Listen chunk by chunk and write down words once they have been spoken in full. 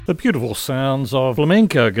The beautiful sounds of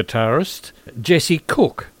flamenco guitarist Jesse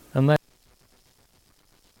Cook. And that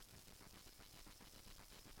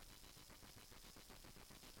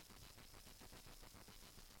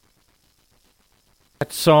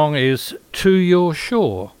song is To Your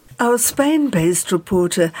Shore. Our Spain-based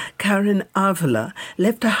reporter Karin Avila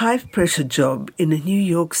left a high-pressure job in a New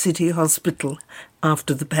York City hospital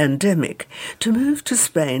after the pandemic to move to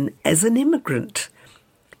Spain as an immigrant.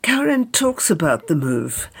 Karin talks about the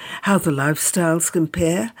move, how the lifestyles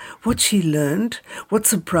compare, what she learned, what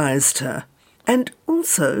surprised her. And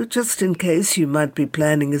also, just in case you might be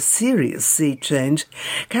planning a serious sea change,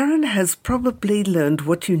 Karin has probably learned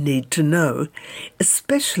what you need to know,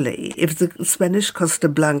 especially if the Spanish Costa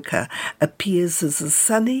Blanca appears as a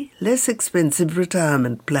sunny, less expensive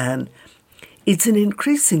retirement plan. It's an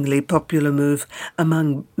increasingly popular move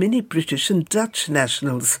among many British and Dutch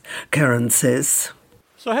nationals, Karin says.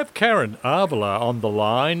 So I have Karin Avila on the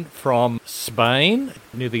line from Spain,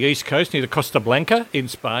 near the east coast, near the Costa Blanca in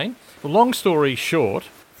Spain. Long story short,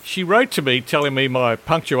 she wrote to me telling me my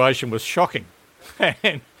punctuation was shocking.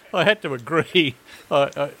 And I had to agree,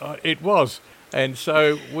 it was. And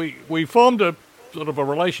so we formed a sort of a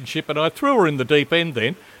relationship, and I threw her in the deep end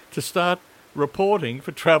then to start reporting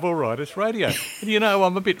for Travel Writers Radio. And you know,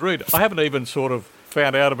 I'm a bit rude. I haven't even sort of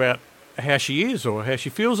found out about how she is or how she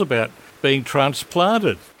feels about being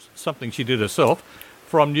transplanted, something she did herself,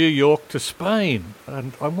 from New York to Spain.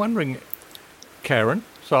 And I'm wondering, Karin,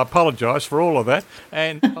 so I apologise for all of that,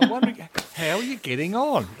 and I'm wondering, how are you getting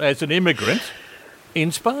on as an immigrant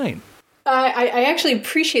in Spain? I actually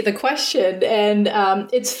appreciate the question, and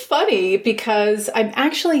it's funny because I'm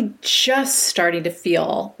actually just starting to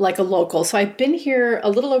feel like a local. So I've been here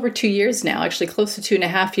a little over 2 years now, actually close to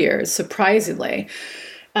 2.5 years, surprisingly.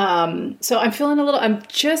 So I'm feeling I'm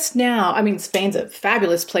just now, I mean, Spain's a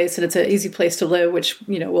fabulous place and it's an easy place to live, which,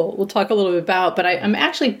 you know, we'll talk a little bit about, but I'm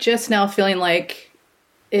actually just now feeling like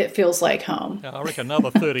it feels like home. I reckon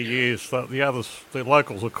another 30 years, the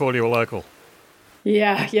locals will call you a local.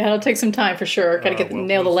 Yeah, it'll take some time for sure. Got to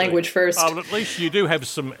nail the language first. But at least you do have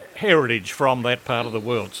some heritage from that part of the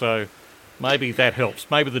world, so maybe that helps.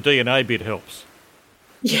 Maybe the DNA bit helps.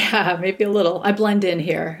 Yeah, maybe a little. I blend in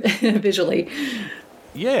here visually.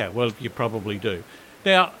 Yeah, well, you probably do.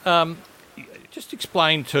 Now, just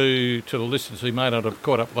explain to the listeners who may not have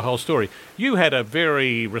caught up with the whole story. You had a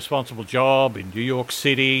very responsible job in New York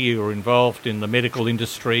City. You were involved in the medical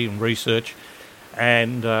industry and research,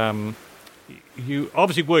 and you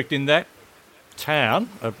obviously worked in that town,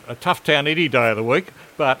 a tough town any day of the week,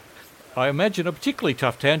 but I imagine a particularly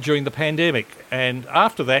tough town during the pandemic. And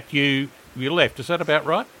after that, you left. Is that about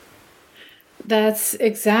right? That's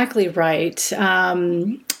exactly right.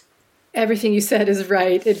 Everything you said is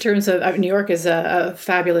right in terms of New York is a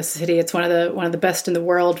fabulous city. It's one of the best in the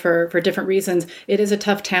world for different reasons. It is a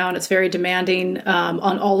tough town. It's very demanding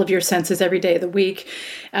on all of your senses every day of the week.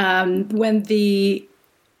 When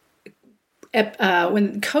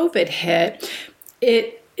COVID hit,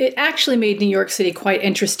 it actually made New York City quite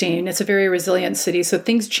interesting. It's a very resilient city, so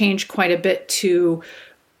things changed quite a bit to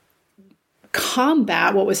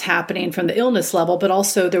combat what was happening from the illness level, but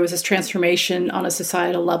also there was this transformation on a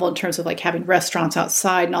societal level in terms of like having restaurants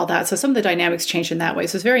outside and all that. So some of the dynamics changed in that way.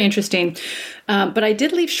 So it's very interesting. But I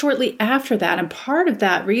did leave shortly after that. And part of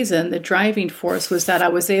that reason, the driving force, was that I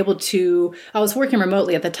was working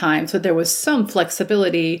remotely at the time. So there was some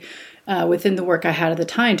flexibility within the work I had at the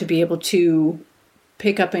time to be able to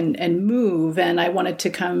pick up and move, and I wanted to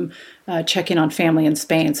come check in on family in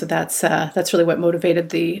Spain. So that's really what motivated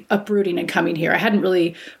the uprooting and coming here. I hadn't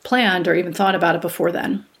really planned or even thought about it before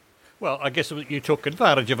then. Well, I guess you took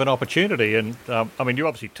advantage of an opportunity, and I mean, you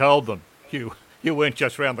obviously told them you weren't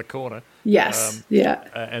just round the corner. Yes, yeah,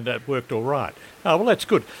 and that worked all right. Oh, well, that's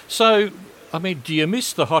good. So, I mean, do you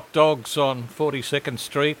miss the hot dogs on 42nd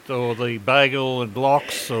Street, or the bagel and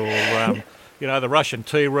blocks, or the Russian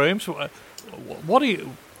tea rooms? What do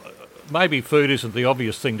you? Maybe food isn't the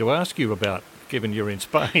obvious thing to ask you about, given you're in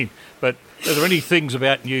Spain. But are there any things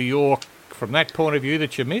about New York from that point of view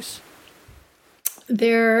that you miss?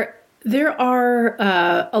 There are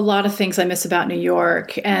a lot of things I miss about New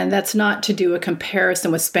York, and that's not to do a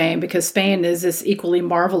comparison with Spain, because Spain is this equally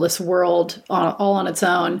marvelous world all on its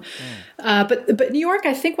own. But New York,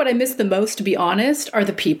 I think what I miss the most, to be honest, are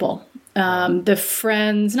the people. The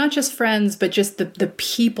friends, not just friends, but just the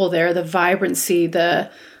people there, the vibrancy, the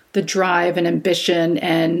drive and ambition,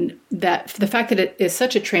 and that the fact that it is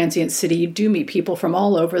such a transient city. You do meet people from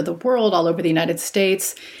all over the world, all over the United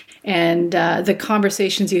States. And the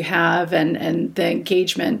conversations you have and the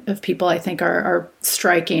engagement of people, I think, are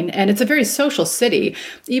striking. And it's a very social city,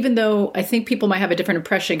 even though I think people might have a different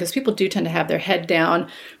impression because people do tend to have their head down,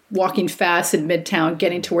 walking fast in Midtown,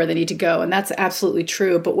 getting to where they need to go. And that's absolutely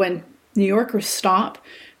true. But when New Yorkers stop,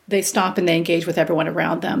 they stop and they engage with everyone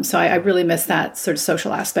around them. So I really miss that sort of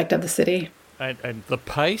social aspect of the city. And the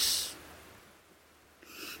pace?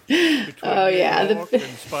 Oh, yeah. New York and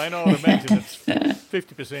Spain, I would imagine it's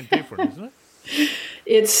 50% different, isn't it?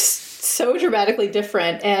 It's so dramatically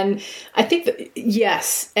different. And I think that,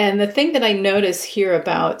 yes. And the thing that I notice here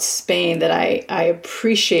about Spain that I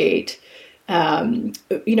appreciate,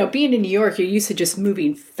 being in New York, you're used to just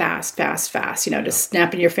moving fast, just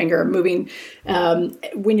snapping your finger, moving.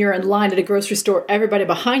 When you're in line at a grocery store, everybody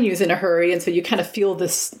behind you is in a hurry. And so you kind of feel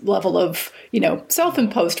this level of,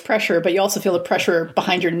 self-imposed pressure, but you also feel the pressure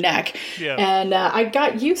behind your neck. Yeah. And I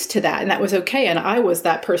got used to that, and that was okay. And I was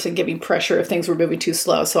that person giving pressure if things were moving too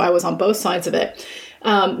slow. So I was on both sides of it.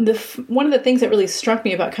 One of the things that really struck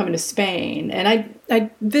me about coming to Spain, and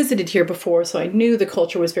I visited here before, so I knew the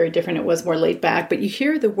culture was very different. It was more laid back, but you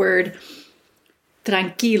hear the word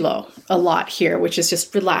tranquilo a lot here, which is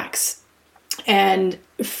just relax. And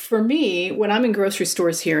for me, when I'm in grocery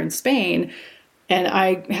stores here in Spain, and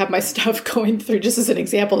I have my stuff going through, just as an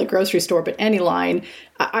example, the grocery store, but any line,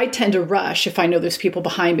 I tend to rush if I know there's people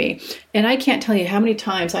behind me. And I can't tell you how many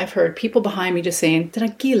times I've heard people behind me just saying,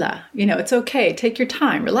 tranquila, it's okay, take your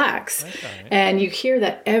time, relax. Okay. And you hear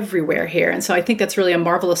that everywhere here. And so I think that's really a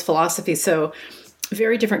marvelous philosophy. So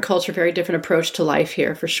very different culture, very different approach to life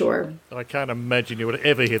here, for sure. I can't imagine you would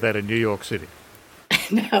ever hear that in New York City.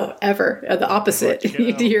 No, ever. The opposite.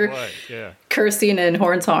 You hear cursing and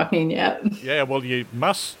horns honking, yeah. Yeah, well, you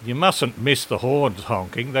mustn't miss the horns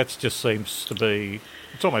honking. That just seems to be,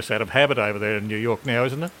 it's almost out of habit over there in New York now,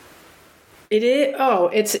 isn't it? It is. Oh,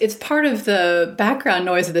 it's part of the background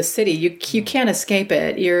noise of the city. You can't escape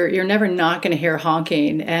it. You're never not going to hear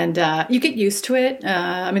honking, and you get used to it.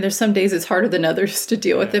 There's some days it's harder than others to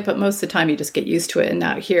deal with it, but most of the time you just get used to it. And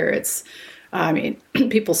out here, it's.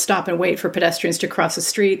 People stop and wait for pedestrians to cross the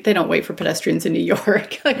street. They don't wait for pedestrians in New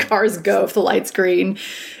York. Cars go if the light's green.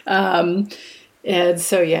 And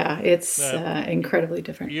so, it's incredibly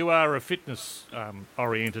different. You are a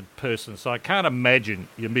fitness-oriented person, so I can't imagine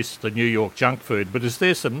you miss the New York junk food. But is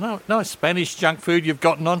there some nice Spanish junk food you've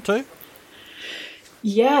gotten onto?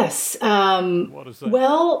 Yes. What is that?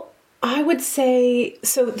 Well, I would say,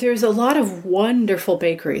 so there's a lot of wonderful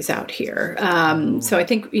bakeries out here. So I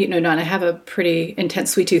think, and I have a pretty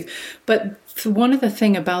intense sweet tooth. But one of the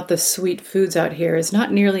thing about the sweet foods out here is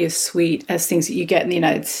not nearly as sweet as things that you get in the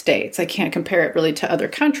United States. I can't compare it really to other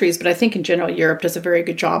countries, but I think in general, Europe does a very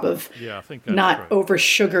good job of not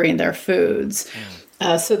over-sugaring their foods.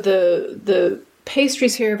 So the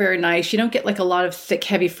pastries here are very nice. You don't get a lot of thick,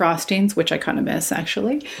 heavy frostings, which I kind of miss,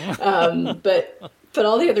 actually. But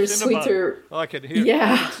all the other sweets are... I can hear it.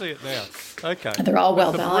 I can see it now. Okay. They're all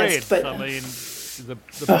well-balanced. But the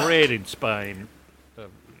bread in Spain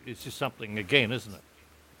is just something again, isn't it?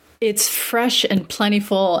 It's fresh and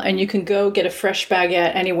plentiful, and you can go get a fresh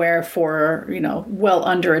baguette anywhere for, well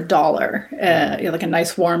under $1. Like a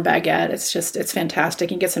nice warm baguette. It's fantastic.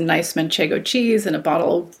 You can get some nice manchego cheese and a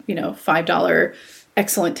bottle of, $5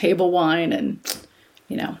 excellent table wine, and,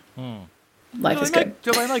 life is good.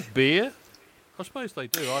 Do they make beer? I suppose they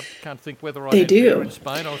do. I can't think whether I had beer in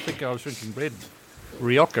Spain. I think I was drinking red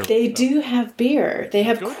Rioja. They do have beer. They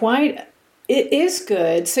have quite... It is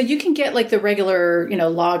good. So you can get the regular,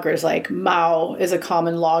 lagers, like Mao is a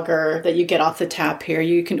common lager that you get off the tap here.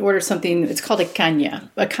 You can order something, it's called a caña.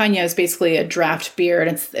 A caña is basically a draft beer,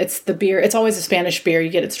 and it's the beer. It's always a Spanish beer. You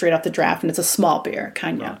get it straight off the draft, and it's a small beer,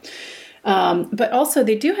 caña. Right. But also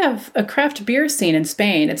they do have a craft beer scene in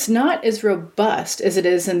Spain. It's not as robust as it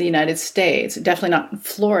is in the United States. Definitely not.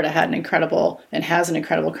 Florida has an incredible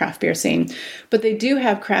craft beer scene, but they do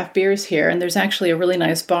have craft beers here. And there's actually a really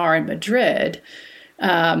nice bar in Madrid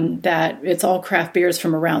that it's all craft beers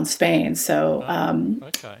from around Spain. So,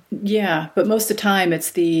 but most of the time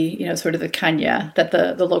it's the, sort of the caña that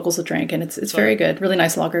the locals will drink. And it's very good. Really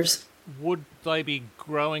nice lagers. Would they be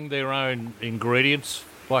growing their own ingredients?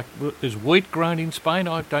 Like, is wheat grown in Spain?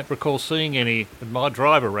 I don't recall seeing any in my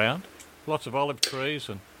drive around. Lots of olive trees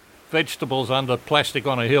and vegetables under plastic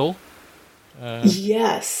on a hill.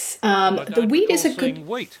 Yes. The wheat is a good...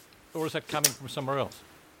 wheat, or is that coming from somewhere else?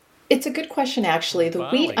 It's a good question, actually. The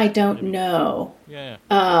wheat, I don't know. Yeah.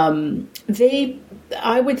 I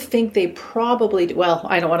would think they probably... Well,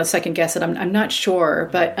 I don't want to second guess it. I'm not sure.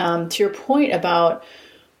 But to your point about...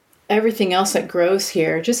 everything else that grows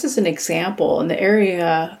here. Just as an example, in the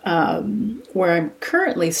area where I'm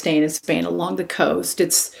currently staying in Spain, along the coast,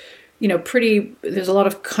 it's, there's a lot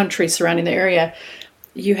of country surrounding the area.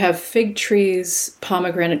 You have fig trees,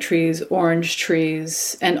 pomegranate trees, orange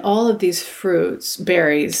trees, and all of these fruits,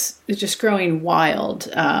 berries, just growing wild.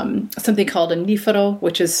 Something called a nífero,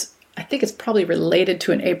 which is, I think it's probably related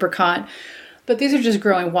to an apricot. But these are just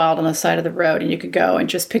growing wild on the side of the road, and you could go and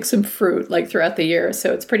just pick some fruit like throughout the year.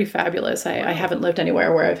 So it's pretty fabulous. I haven't lived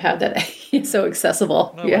anywhere where I've had that so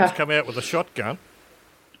accessible. No one's come out with a shotgun.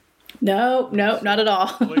 No, not at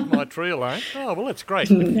all. Leave my tree alone. Oh, well, that's great.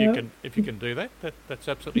 If you can do that, that's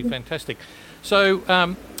absolutely fantastic. So,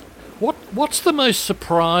 what's the most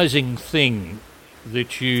surprising thing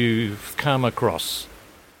that you've come across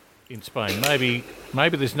in Spain?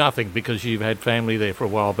 Maybe there's nothing because you've had family there for a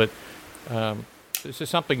while, but is there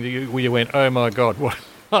something where you went, oh my God, what?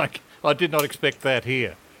 Like, I did not expect that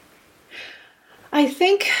here. I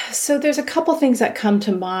think so. There's a couple things that come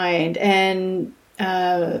to mind, and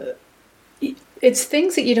it's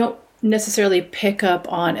things that you don't necessarily pick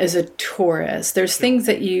up on as a tourist. There's things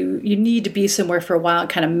that you need to be somewhere for a while and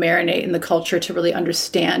kind of marinate in the culture to really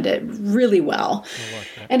understand it really well. I like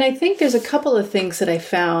that. And I think there's a couple of things that I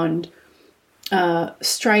found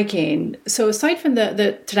striking. So aside from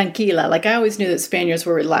the tranquila, like I always knew that Spaniards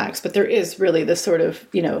were relaxed, but there is really this sort of,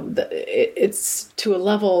 it's to a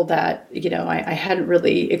level that, I hadn't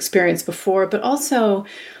really experienced before, but also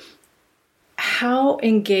how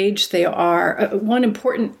engaged they are.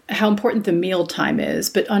 How important the meal time is,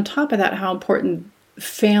 but on top of that, how important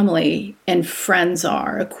family and friends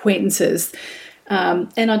are, acquaintances.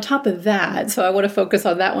 And on top of that, so I want to focus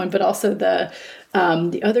on that one, but also the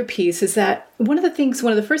other piece is that one of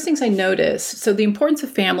the first things I noticed, so the importance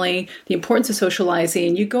of family, the importance of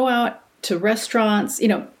socializing, you go out to restaurants,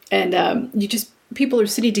 and people are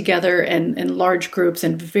sitting together in large groups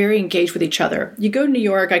and very engaged with each other. You go to New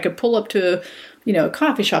York, I could pull up to, a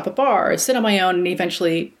coffee shop, a bar, sit on my own and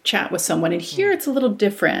eventually chat with someone. And here it's a little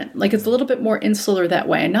different. Like it's a little bit more insular that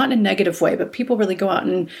way, and not in a negative way, but people really go out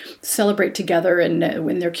and celebrate together and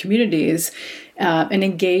in their communities and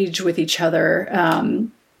engage with each other.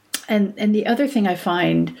 And the other thing I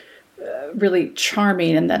find really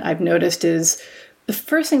charming and that I've noticed is the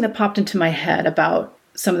first thing that popped into my head about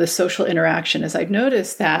some of the social interaction is I've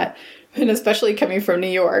noticed that, and especially coming from New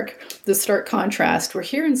York, the stark contrast, where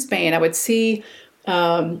here in Spain, I would see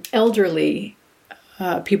elderly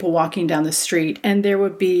people walking down the street, and there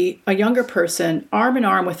would be a younger person arm in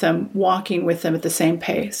arm with them, walking with them at the same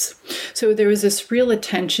pace. So there was this real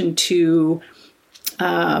attention to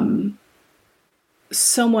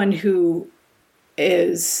someone who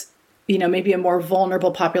is, maybe a more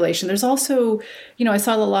vulnerable population. There's also, I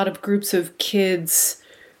saw a lot of groups of kids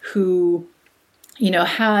who,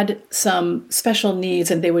 had some special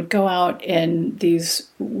needs, and they would go out in these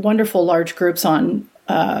wonderful large groups on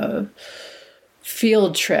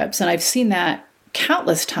field trips. And I've seen that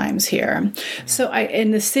countless times here. Mm-hmm. So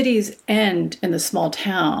in the cities and in the small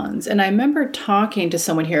towns. And I remember talking to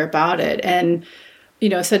someone here about it, and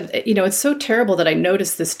said, it's so terrible that I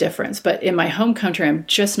noticed this difference, but in my home country, I'm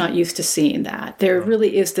just not used to seeing that. There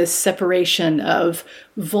really is this separation of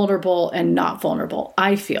vulnerable and not vulnerable,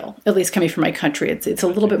 I feel, at least coming from my country. It's a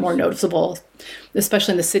little bit more noticeable,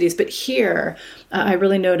 especially in the cities. But here, I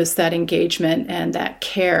really noticed that engagement and that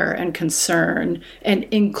care and concern and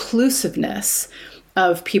inclusiveness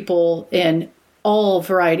of people in all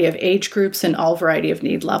variety of age groups and all variety of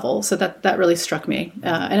need levels. So that really struck me.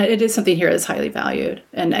 And it is something here that's highly valued.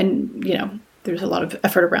 And there's a lot of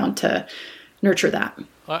effort around to nurture that.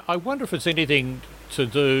 I wonder if it's anything to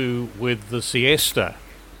do with the siesta,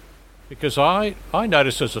 because I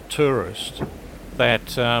noticed as a tourist that,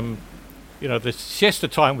 the siesta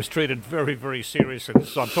time was treated very, very seriously.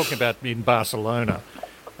 So I'm talking about in Barcelona.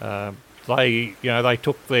 They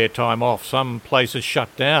took their time off. Some places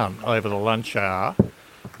shut down over the lunch hour,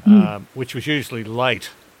 which was usually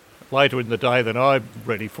later in the day than I'm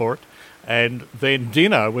ready for it. And then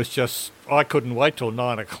dinner was just, I couldn't wait till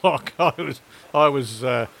 9 o'clock. I was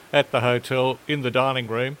at the hotel in the dining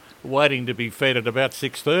room waiting to be fed at about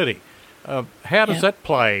 6:30. How does that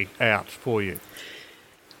play out for you?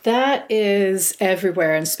 That is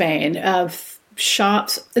everywhere in Spain.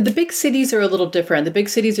 Shops, the big cities are a little different. The big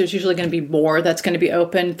cities, there's usually going to be more that's going to be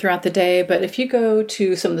open throughout the day. But if you go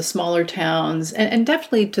to some of the smaller towns, and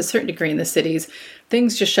definitely to a certain degree in the cities,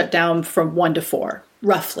 things just shut down from 1 to 4,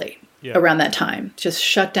 roughly, around that time. Just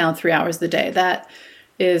shut down 3 hours of the day. That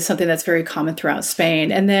is something that's very common throughout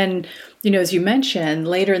Spain. And then, as you mentioned,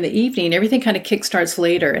 later in the evening, everything kind of kickstarts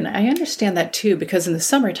later. And I understand that too, because in the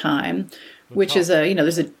summertime, which is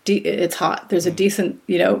it's hot. There's a decent,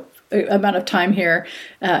 amount of time here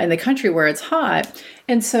in the country where it's hot.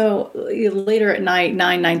 And so later at night,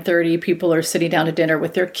 9:30, people are sitting down to dinner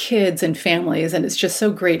with their kids and families. And it's just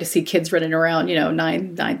so great to see kids running around,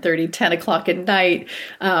 9:30, 10 o'clock at night.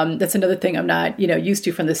 That's another thing I'm not, used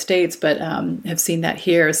to from the States, but have seen that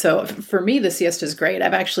here. So for me, the siesta is great.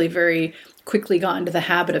 I've actually very quickly gotten into the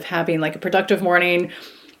habit of having like a productive morning,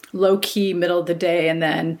 low key middle of the day, and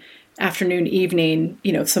then afternoon, evening,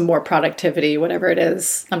 some more productivity, whatever it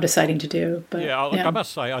is I'm deciding to do. But I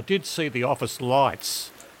must say, I did see the office lights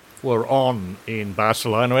were on in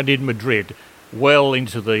Barcelona and in Madrid well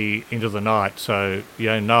into the night. So,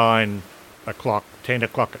 9 o'clock, 10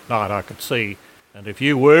 o'clock at night I could see. And if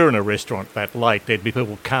you were in a restaurant that late, there'd be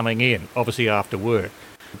people coming in, obviously after work.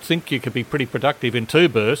 I think you could be pretty productive in two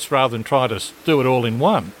bursts rather than try to do it all in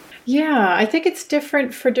one. Yeah, I think it's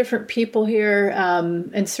different for different people here.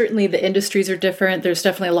 And certainly the industries are different. There's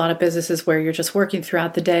definitely a lot of businesses where you're just working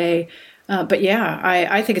throughout the day. But yeah,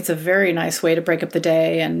 I think it's a very nice way to break up the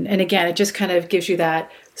day. And again, it just kind of gives you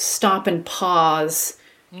that stop and pause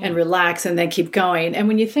and relax and then keep going. And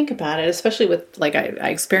when you think about it, especially with, like I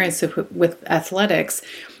experienced it with athletics,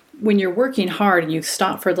 when you're working hard and you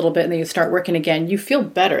stop for a little bit and then you start working again, you feel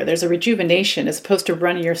better. There's a rejuvenation as opposed to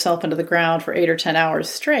running yourself into the ground for 8 or 10 hours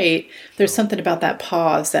straight. There's something about that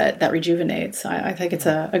pause that rejuvenates. I think it's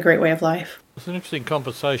a great way of life. It's an interesting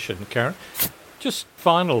conversation, Karin. Just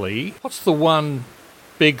finally, what's the one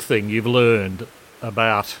big thing you've learned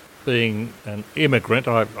about being an immigrant?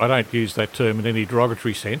 I don't use that term in any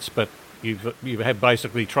derogatory sense, but you have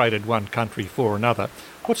basically traded one country for another.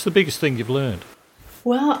 What's the biggest thing you've learned?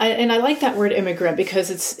 Well, I like that word immigrant because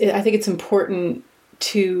I think it's important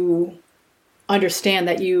to understand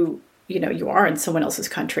that you are in someone else's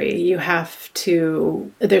country. You have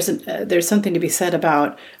to, there's something to be said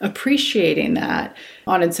about appreciating that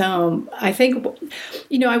on its own. I think,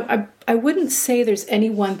 I wouldn't say there's any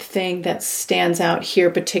one thing that stands out here,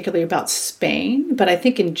 particularly about Spain, but I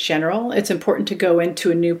think in general, it's important to go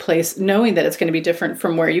into a new place knowing that it's going to be different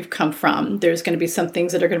from where you've come from. There's going to be some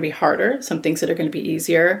things that are going to be harder, some things that are going to be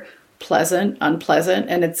easier, pleasant, unpleasant,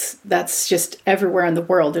 and that's just everywhere in the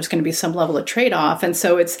world. There's going to be some level of trade-off. And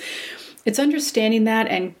so it's understanding that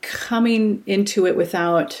and coming into it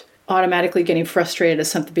without automatically getting frustrated at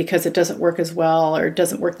something because it doesn't work as well or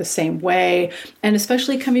doesn't work the same way. And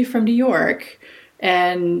especially coming from New York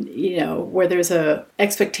and, where there's a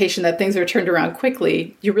expectation that things are turned around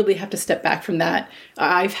quickly, you really have to step back from that.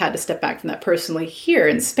 I've had to step back from that personally here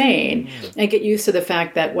in Spain and get used to the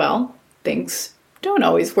fact that, well, things don't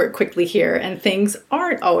always work quickly here and things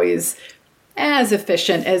aren't always as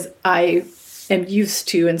efficient as I am used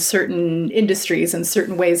to in certain industries and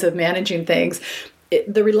certain ways of managing things.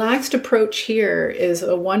 The relaxed approach here is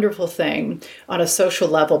a wonderful thing on a social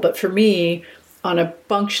level, but for me, on a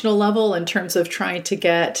functional level, in terms of trying to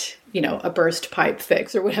get, a burst pipe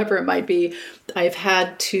fix or whatever it might be, I've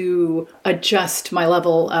had to adjust my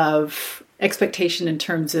level of expectation in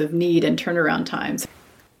terms of need and turnaround times.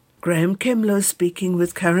 Graham Kemlow speaking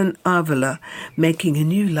with Karin Avila, making a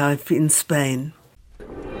new life in Spain.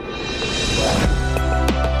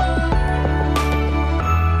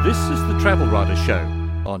 This is the Travel Writer Show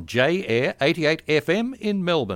on J Air 88 FM in Melbourne.